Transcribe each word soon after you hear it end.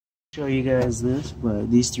Show you guys this, but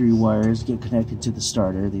these three wires get connected to the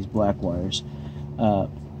starter, these black wires.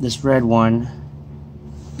 This red one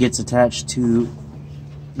gets attached to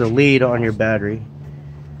the lead on your battery.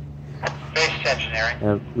 Base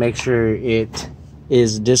stationary. Make sure it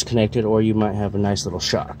is disconnected or you might have a nice little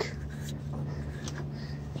shock.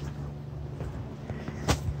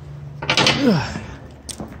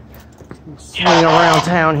 Swing around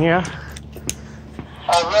town here.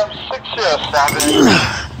 Room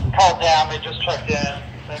 607. Called down, they just checked in.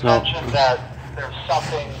 They mentioned that there's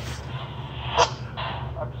something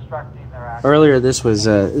obstructing their access. Earlier this was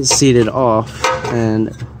seated off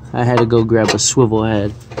and I had to go grab a swivel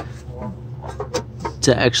head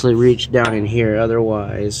to actually reach down in here,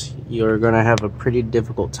 otherwise you're going to have a pretty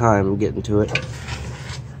difficult time getting to it.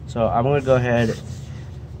 So I'm going to go ahead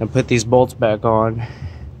and put these bolts back on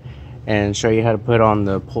and show you how to put on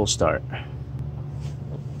the pull start.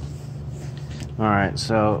 Alright,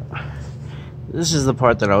 so this is the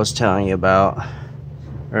part that I was telling you about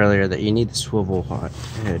earlier that you need the swivel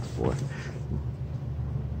head for.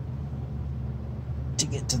 To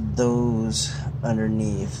get to those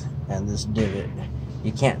underneath and this divot,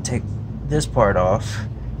 you can't take this part off,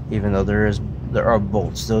 even though there are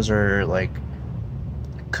bolts. Those are like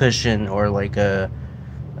cushion or like a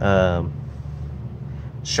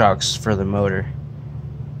shocks for the motor,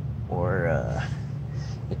 or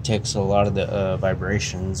it takes a lot of the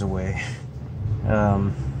vibrations away.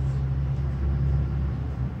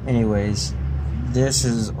 Anyways, this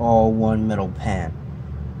is all one metal pan,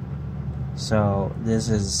 so this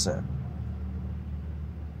is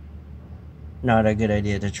not a good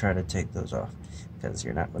idea to try to take those off because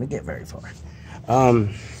you're not going to get very far.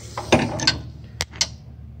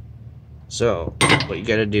 So what you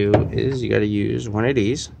got to do is you got to use one of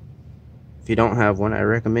these. If you don't have one, I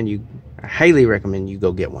highly recommend you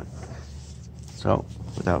go get one. So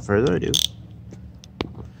without further ado,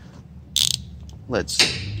 let's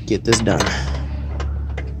get this done.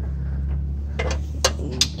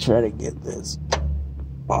 Try to get this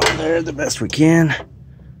on there the best we can.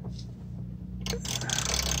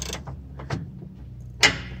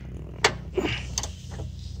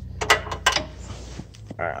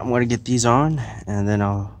 Alright, I'm going to get these on and then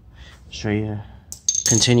I'll show you,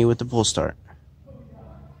 continue with the pull start.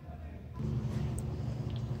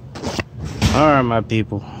 Alright, my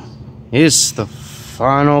people, it's the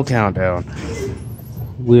final countdown.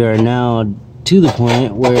 We are now to the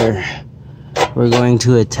point where we're going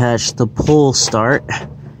to attach the pull start.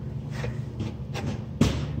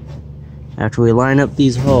 After we line up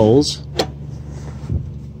these holes,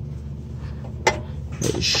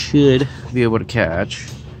 it should be able to catch.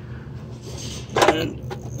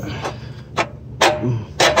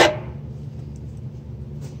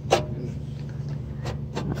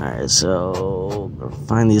 Alright, so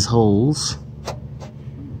find these holes.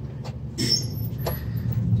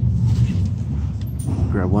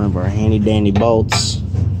 Grab one of our handy dandy bolts.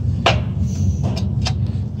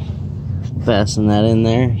 Fasten that in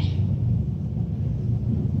there.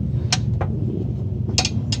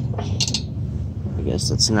 I guess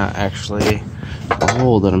that's not actually the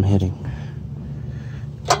hole that I'm hitting.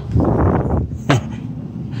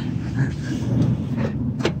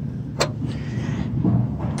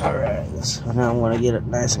 Alright, so now I want to get it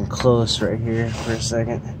nice and close right here for a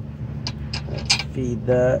second. Let's feed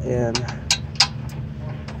that in.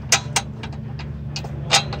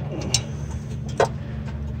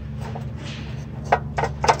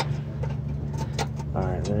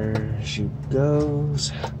 Alright, there she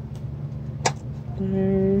goes.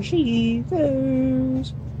 There she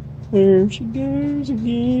goes. There she goes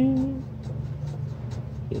again.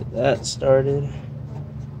 Get that started.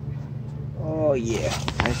 Oh yeah,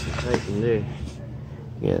 nice and tight in there.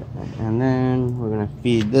 Yeah, and then we're gonna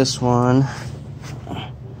feed this one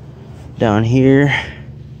down here.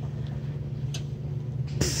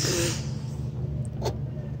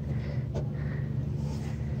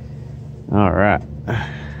 All right.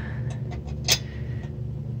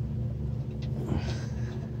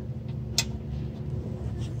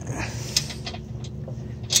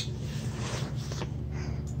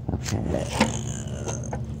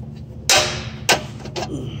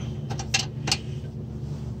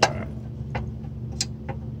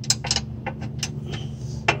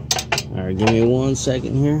 Alright, give me 1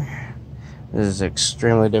 second here. This is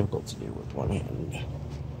extremely difficult to do with one hand.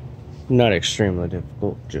 Not extremely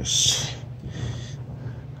difficult, just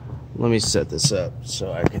let me set this up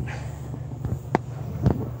so I can.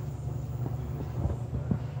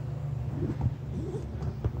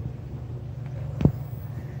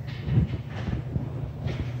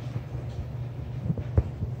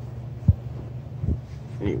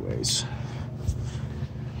 Anyway. anyways.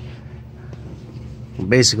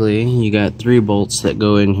 Basically, you got 3 bolts that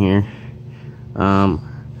go in here. I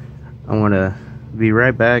want to be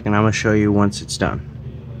right back, and I'm going to show you once it's done.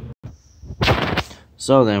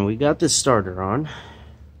 So then, we got this starter on,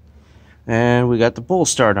 and we got the pull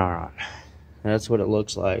starter on. That's what it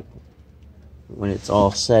looks like when it's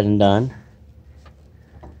all said and done.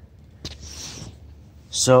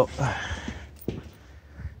 So,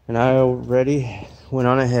 and I already went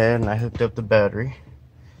on ahead and I hooked up the battery,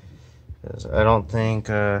 because I don't think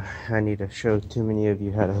I need to show too many of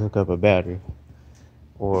you how to hook up a battery,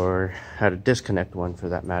 or how to disconnect one for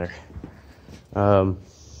that matter.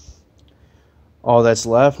 All that's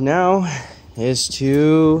left now is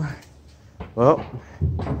to, well,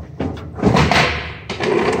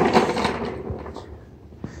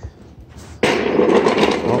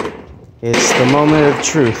 it's the moment of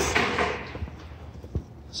truth.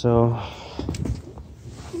 So,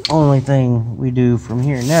 only thing we do from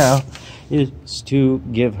here now is to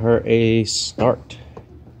give her a start.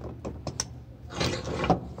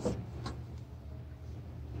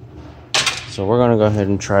 So we're gonna go ahead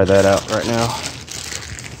and try that out right now.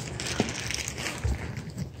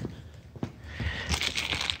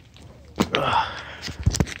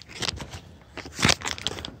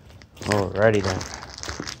 Alrighty then.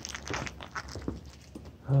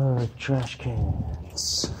 Trash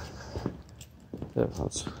cans. That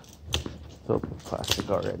one's filled with plastic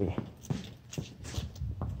already.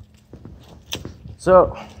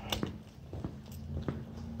 So,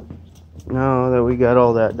 now that we got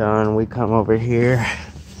all that done, we come over here.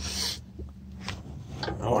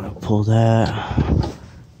 I want to pull that.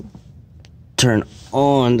 Turn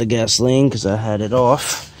on the gasoline because I had it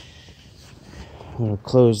off. I'm going to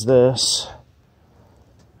close this.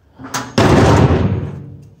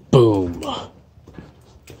 Boom.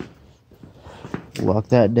 Lock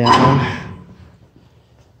that down.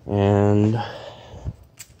 And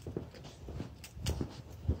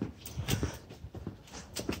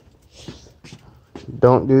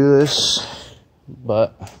don't do this,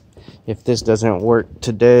 but if this doesn't work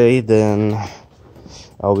today, then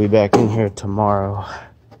I'll be back in here tomorrow.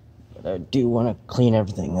 But I do want to clean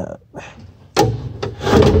everything up.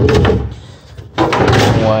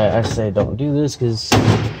 Why I say don't do this,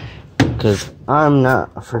 because I'm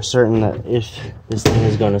not for certain that if this thing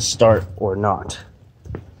is going to start or not.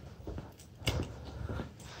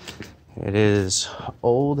 It is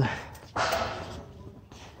old.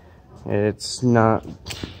 It's not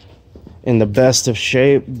in the best of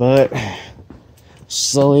shape, but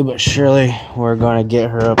slowly but surely we're going to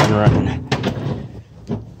get her up and running.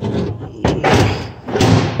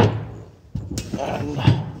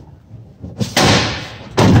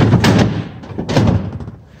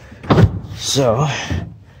 So,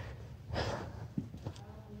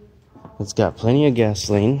 it's got plenty of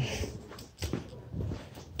gasoline.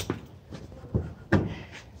 And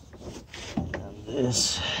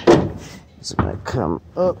this is going to come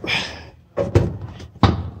up.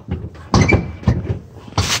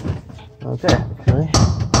 Okay,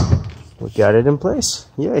 we got it in place.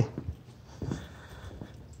 Yay.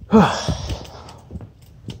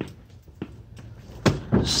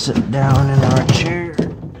 Sit down in our chair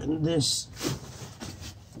in this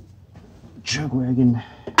jug wagon.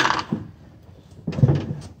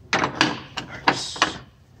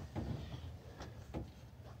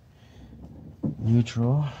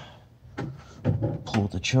 Neutral. Pull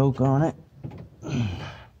the choke on it.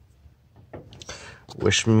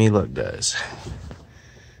 Wish me luck, guys.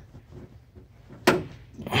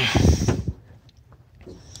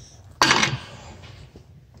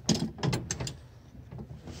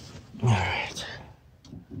 Alright.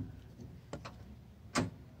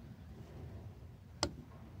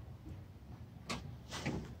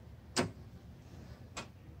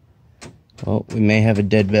 Well, we may have a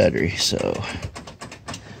dead battery, so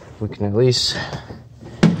we can at least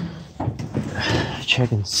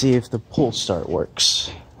check and see if the pull start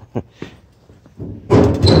works.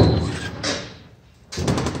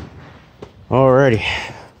 Alrighty.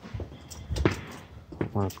 I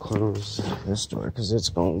want to close this door because it's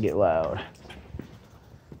going to get loud.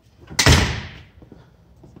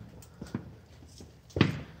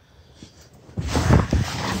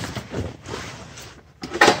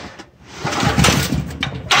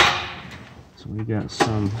 So we got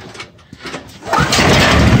some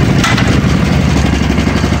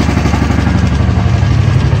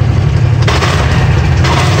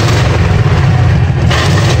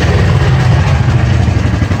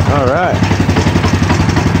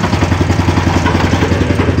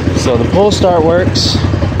so the pull start works.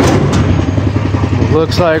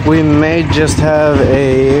 Looks like we may just have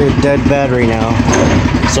a dead battery now.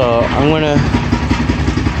 So I'm gonna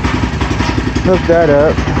hook that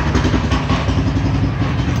up.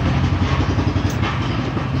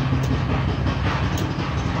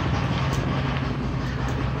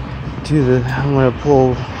 I'm gonna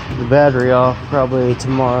pull the battery off probably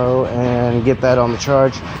tomorrow and get that on the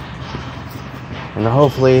charge. And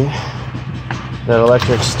hopefully that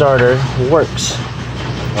electric starter works.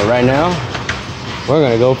 But right now, we're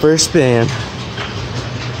gonna go for a spin.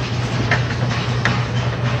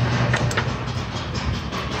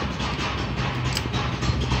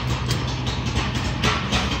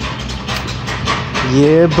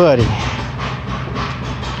 Yeah, buddy.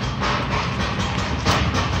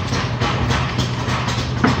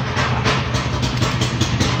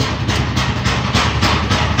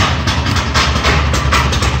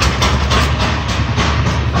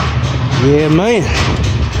 Yeah, man.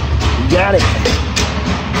 You got it.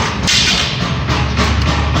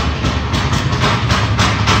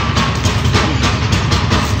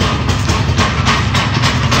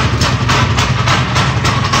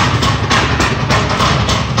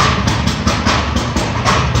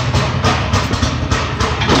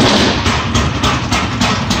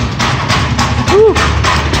 Woo.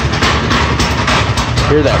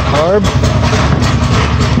 Hear that carb?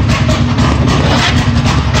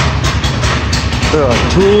 There are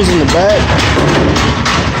tools in the back.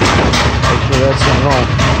 Make sure that's not going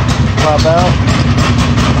to pop out.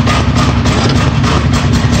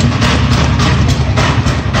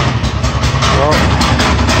 Well,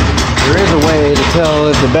 there is a way to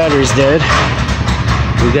tell if the battery's dead.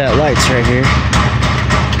 We got lights right here.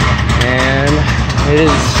 And it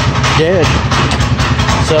is dead.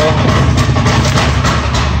 So,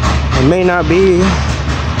 it may not be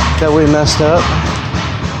that we messed up.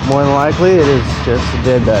 More than likely, it is just a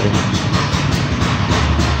dead battery.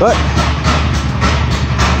 But,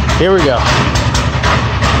 here we go.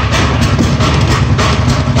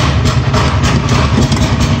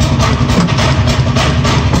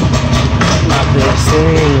 Knock this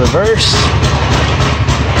thing in reverse.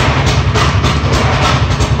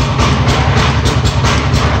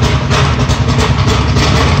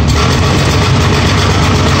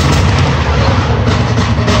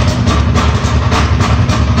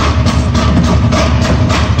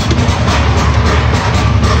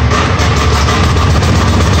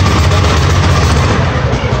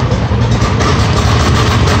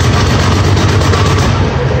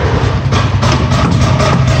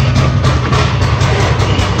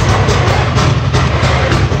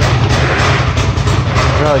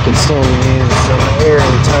 Probably could stand to use some air in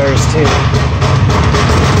the tires too.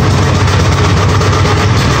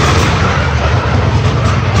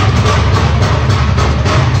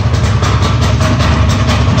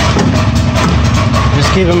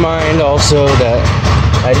 Just keep in mind also that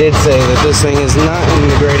I did say that this thing is not in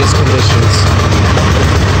the greatest conditions.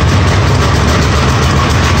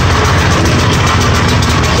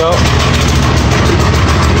 So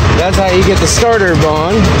that's how you get the starter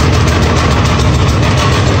on.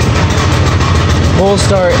 Full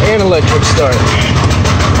start and electric start.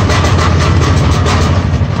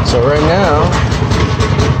 So right now,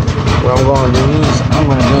 what I'm going to do is I'm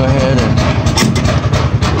going to go ahead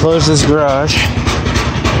and close this garage.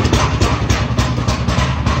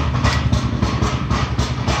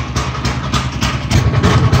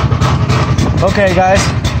 Okay guys,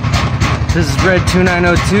 this is Red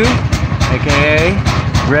 2902, aka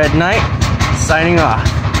Red Knight, signing off.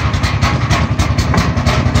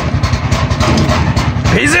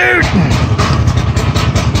 Peace out!